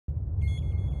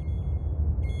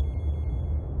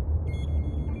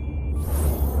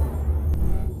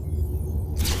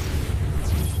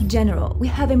General, we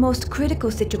have a most critical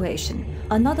situation.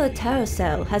 Another terror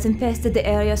cell has infested the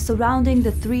area surrounding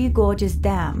the Three Gorges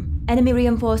Dam. Enemy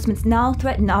reinforcements now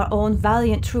threaten our own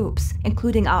valiant troops,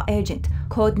 including our agent,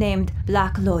 codenamed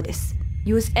Black Lotus.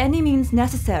 Use any means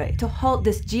necessary to halt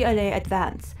this GLA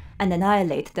advance and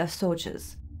annihilate their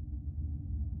soldiers.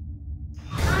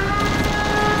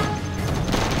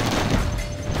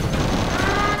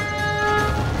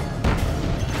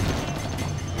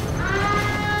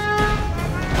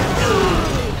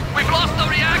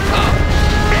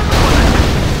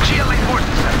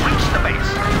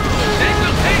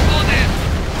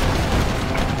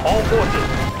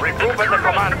 Regroup at the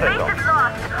command center. The base is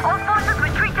lost. All forces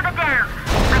retreat to the dam.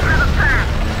 I have a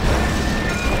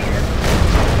plan.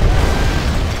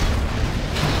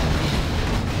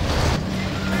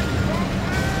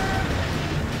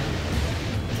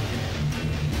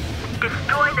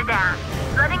 Destroy the dam.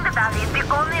 Flooding the valley is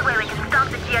the only way we can stop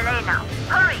the GLA now.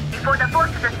 Hurry, before the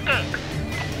forces escape.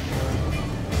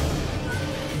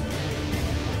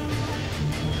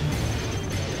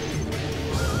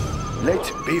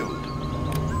 Let's build.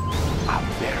 A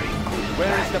very good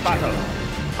Where is the battle?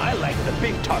 I like the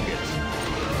big targets.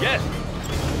 Yes.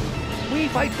 We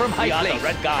fight from high place.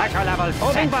 Red Guard. Pressure levels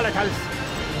moving volatiles.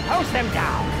 House them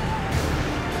down.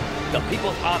 The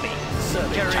People's Army.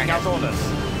 Carrying out orders.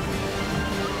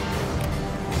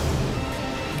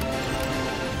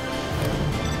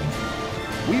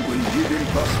 We will live in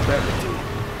prosperity.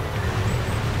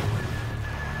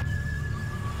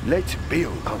 Let's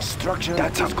build. Construction.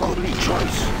 That's a complete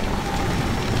choice.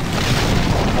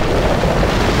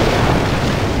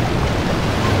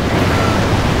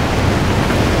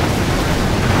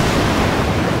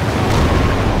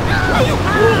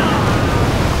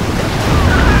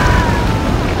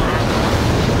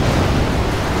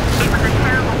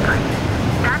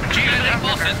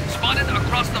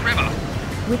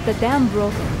 With the dam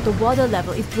broken, the water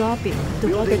level is dropping. The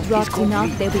water drops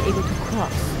enough they'll be able to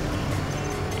cross.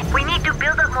 We need to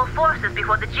build up more forces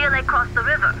before the GLA cross the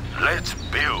river. Let's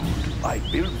build. I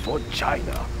build for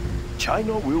China.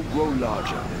 China will grow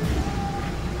larger.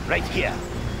 Right here.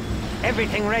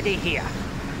 Everything ready here.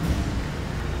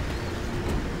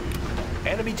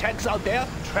 Enemy tanks out there.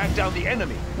 Track down the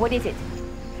enemy. What is it?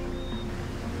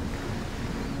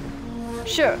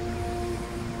 Sure.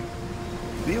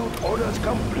 Build orders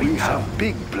complete. We have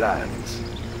big plans.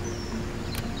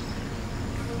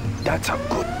 That's a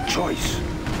good choice.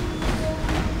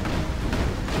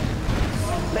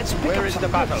 Let's pick Where up is some the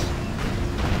battle? goods.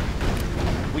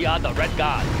 We are the Red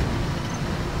Guard.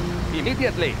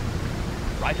 Immediately.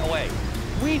 Right away.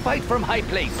 We fight from high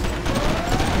place.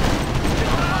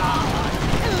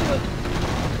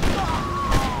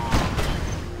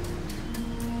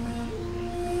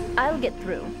 I'll get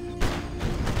through.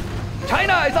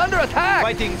 China is under attack!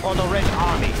 Fighting for the Red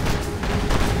Army.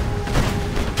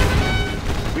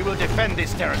 We will defend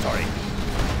this territory.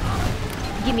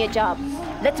 Give me a job.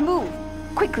 Let's move.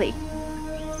 Quickly.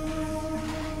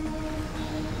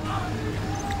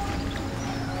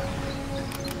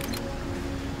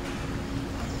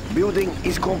 Building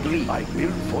is complete. I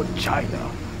build for China.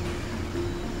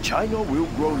 China will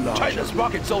grow larger. China's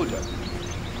rocket soldier.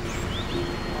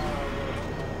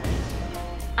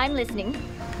 I'm listening.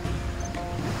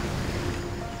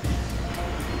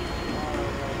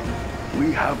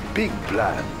 We have big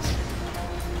plans.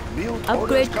 Build Upgrade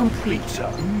orders complete.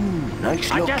 Sir. Nice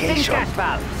Adjusting location. gas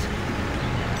valves.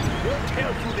 We'll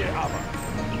tear through their armor.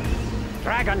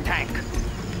 Dragon tank.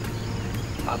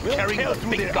 We'll carrying tear the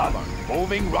through big their gun. armor.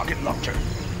 Moving rocket launcher.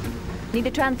 Need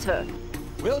a transfer.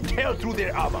 We'll tear through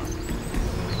their armor.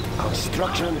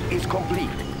 Construction is complete.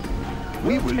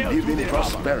 We will tear live through in their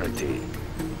prosperity.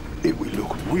 It will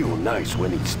look real nice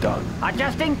when it's done.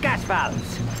 Adjusting gas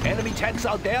valves. Enemy tanks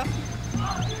out there.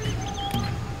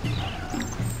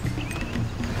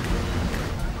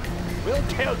 We'll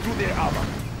tear through their armor.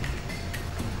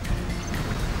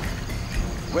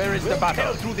 Where is We'll the battle?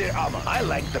 tear through their armor. I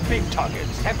like the big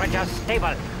targets. Temperature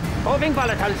stable. Moving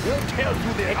volatiles. We'll tear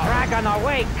through The their armor. dragon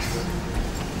awakes.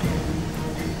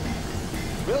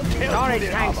 We'll tear Storage through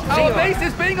their tanks. armor. Our base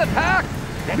is being attacked.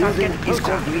 Let us Building get is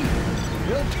closer. complete.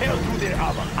 We'll tear through their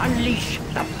armor. Unleash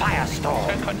the firestorm.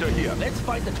 Tank hunter here. Let's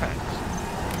fight the tanks.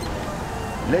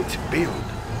 Let's build.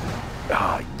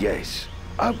 Ah, yes.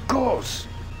 Of course.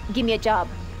 Give me a job.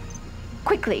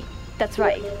 Quickly. That's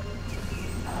right.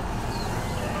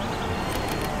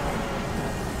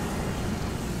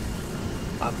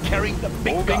 I'm carrying the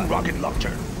big gun. Rocket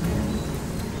launcher.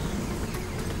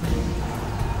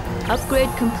 Upgrade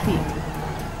complete.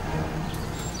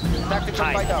 Tactical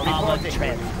fighter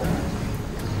reporting.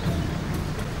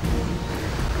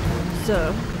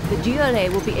 Sir, The GLA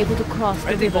will be able to cross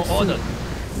Ready the river for orders.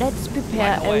 soon. Let's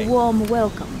prepare Right away. a warm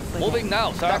welcome for them. Moving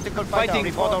now, sir. Tactical fighter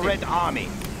Fighting for the reporting. Red Army.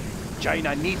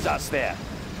 China needs us there.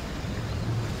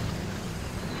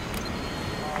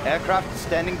 Aircraft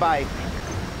standing by.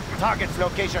 Target's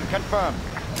location confirmed.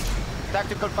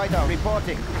 Tactical fighter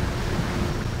reporting.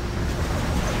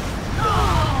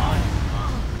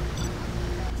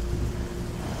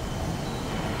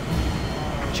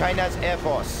 China's Air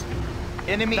Force.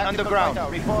 Enemy underground.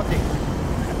 Reporting.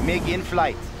 MiG in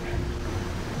flight.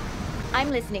 I'm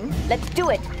listening. Let's do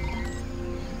it.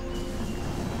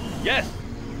 Yes.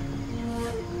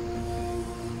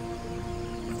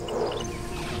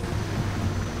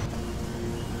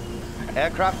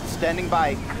 Aircraft standing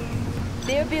by.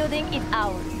 Their building is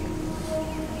ours.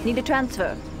 Need a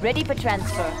transfer. Ready for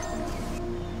transfer.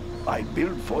 I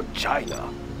build for China.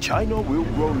 China will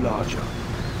grow larger.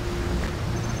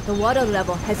 The water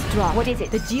level has dropped. What is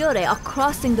it? The GLA are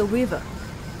crossing the river.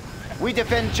 We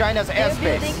defend China's Their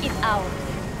airspace. building is ours.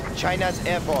 China's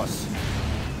Air Force.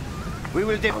 We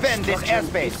will defend this Construction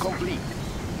airspace. is complete.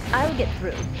 I'll get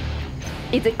through.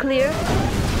 Is it clear?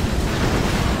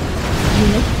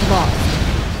 Unit lost.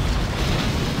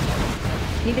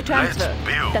 Need a transfer. Let's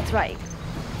build. That's right.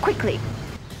 Quickly.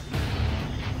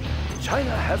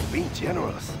 China has been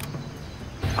generous.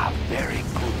 A very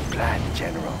good plan,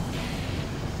 General.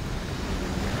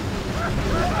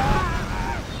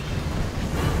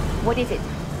 What is it?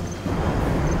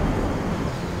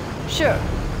 Sure.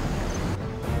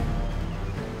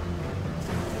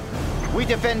 We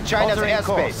defend China's Altering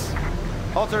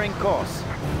airspace. Altering course.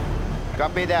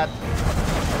 Copy that.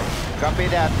 Copy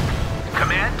that.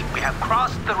 Command, we have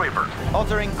crossed the river.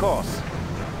 Altering course.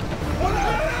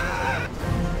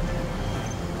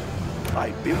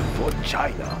 I build for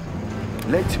China.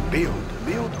 Let's build.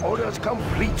 Build orders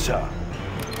complete, sir.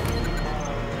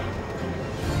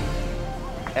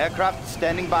 Aircraft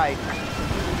standing by.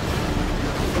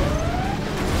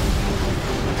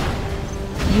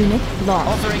 Unit lost.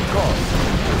 Altering course.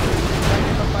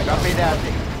 Copy that.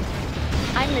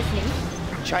 I'm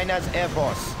listening. China's Air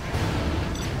Force.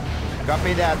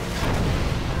 Copy that.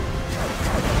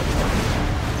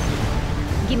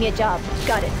 Give me a job.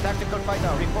 Got it. Tactical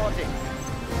fighter reporting.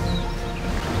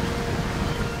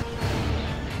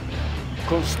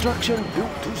 Construction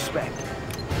built to spec.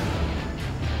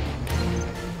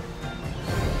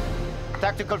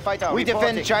 Tactical fighter we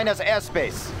defend China's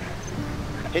airspace.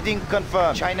 Heading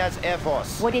confirmed. China's Air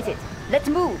Force. What is it? Let's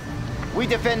move. We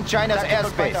defend China's Tactical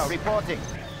airspace. fighter Reporting.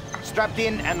 Strapped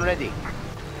in and ready.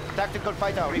 Tactical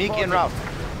fighter reporting. MiG en route.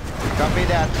 Copy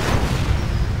that.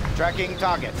 Tracking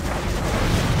target.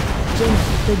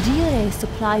 General, the GLA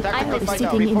supply Tactical port is fighter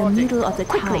sitting in the reporting. middle of the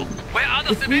Quickly. town. Where are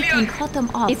the If we can civilians? cut them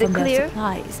off Is it from their clear?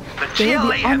 supplies, The they will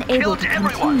GLA be have unable killed to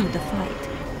everyone. continue the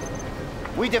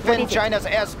fight. We What defend is it? China's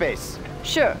airspace.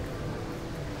 Sure.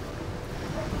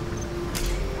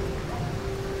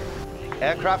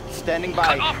 Aircraft standing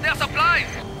by. their supplies.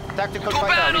 Tactical To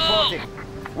fighter battle!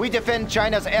 reporting. We defend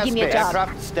China's Give me a airspace. job.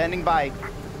 Aircraft standing by.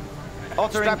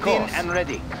 Altering Strapped in in and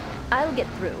ready. I'll get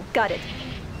through. Got it.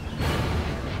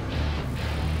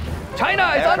 China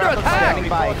is under Aircraft standing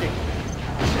attack.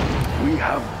 by. We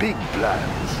have big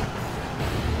plans.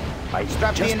 I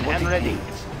Strapped just in what and it ready.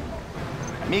 needs.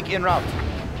 MiG en route.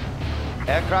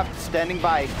 Aircraft standing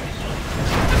by.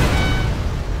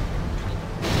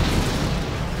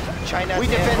 China's we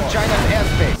defend China's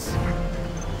airspace.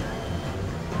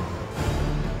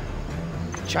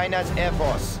 China's Air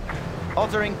Force.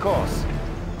 Altering course.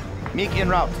 MiG en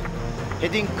route.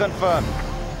 Heading confirmed.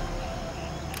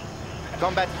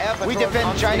 Combat air patrol. We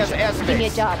defend China's airspace. Give me a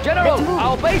job. General, Let's move.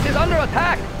 our base is under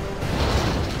attack.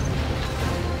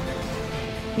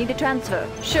 Need a transfer.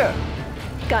 Sure.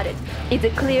 Got it. Is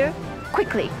it clear?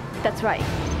 Quickly. That's right.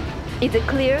 Is it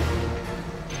clear?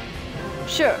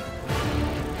 Sure.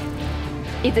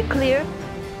 Is it clear?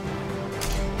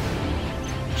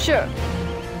 Sure.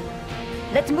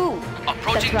 Let's move.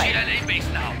 Approaching That's right. GLA base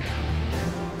now.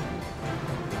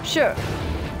 Sure.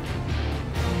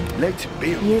 Let's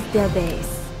build. Here's their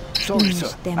base. Sorry, Finish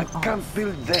sir. them I off. can't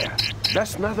build there.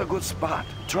 That's not a good spot.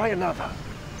 Try another.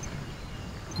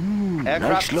 Aircraft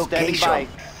Nice standing location. by.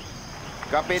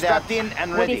 Copy that. Strapped in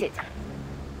and What ready. is it?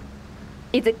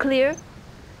 Is it clear?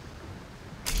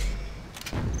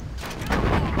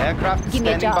 Aircraft Give me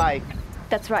a standing job. by.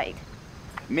 That's right.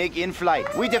 MiG in flight.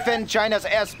 We defend China's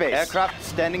airspace. Aircraft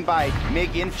standing by.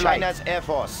 MiG in flight. China's Air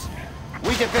Force.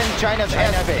 We defend China's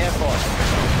airspace. Air Force.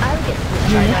 I'll get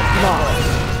through. Unit lost.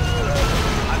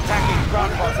 Attacking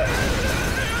ground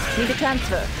forces. Need a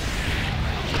transfer.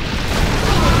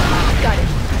 Got it.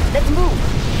 Let's move.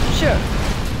 Sure.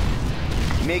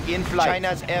 MiG in flight.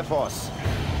 China's Air Force.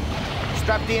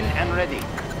 Strapped in and ready.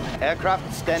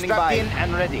 Aircraft standing by. Strapped in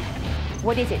and ready.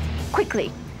 What is it?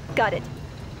 Quickly. Got it.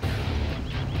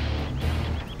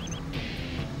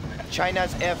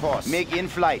 China's Air Force. MiG in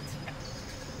flight.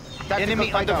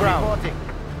 Enemy on the ground. Reporting.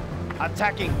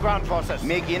 Attacking ground forces.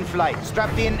 MiG in flight.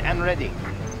 Strapped in and ready.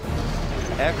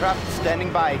 Aircraft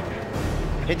standing by.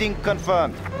 Hitting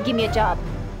confirmed. Give me a job.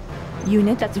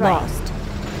 Unit That's right. lost.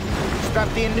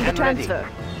 Strapped in Need a and ready. transfer.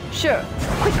 Sure.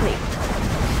 Quickly.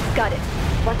 Got it.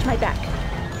 Watch my back.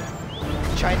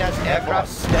 China's aircraft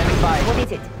standing by. What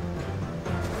is it?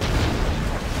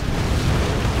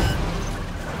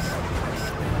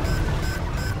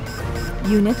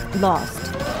 Unit lost.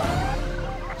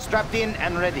 Strapped in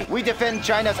and ready. We defend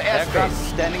China's airspace.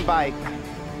 Standing by.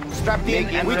 Strapped in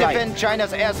and we defend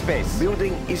China's airspace.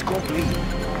 Building is complete.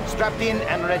 Strapped in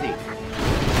and ready.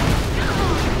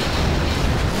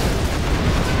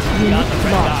 Unit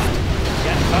lost.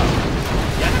 Get up.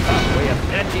 Get up. We have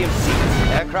plenty of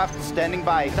seats. Aircraft standing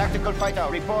by. Tactical fighter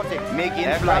reporting. MiG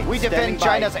in flight. We defend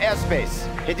China's airspace.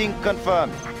 Hitting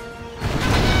confirmed.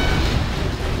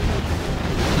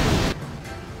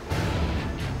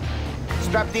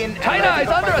 Strapped in. China is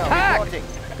under attack! Reporting.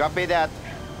 Copy that.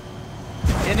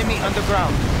 Enemy on the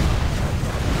ground.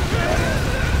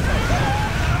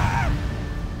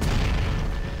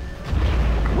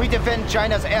 We defend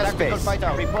China's airspace.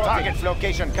 Fighter reporting. Target's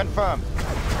location confirmed.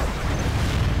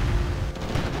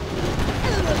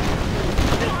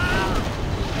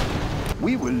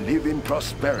 We will live in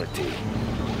prosperity.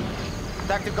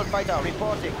 Tactical fighter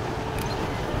reporting.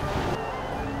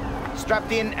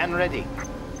 Strapped in and ready.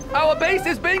 Our base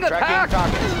is being Tracking attacked!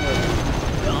 target.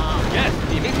 Yes,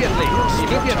 immediately.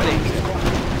 Immediately.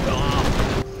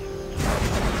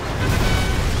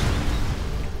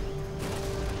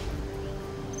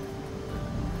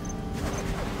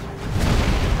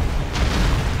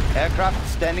 Aircraft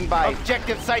standing by.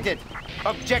 Objective sighted.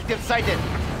 Objective sighted.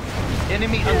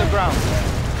 Enemy on the ground.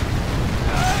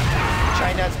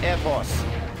 China's Air Force.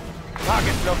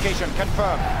 Target location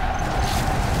confirmed.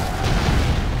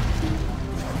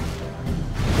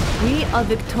 We are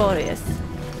victorious.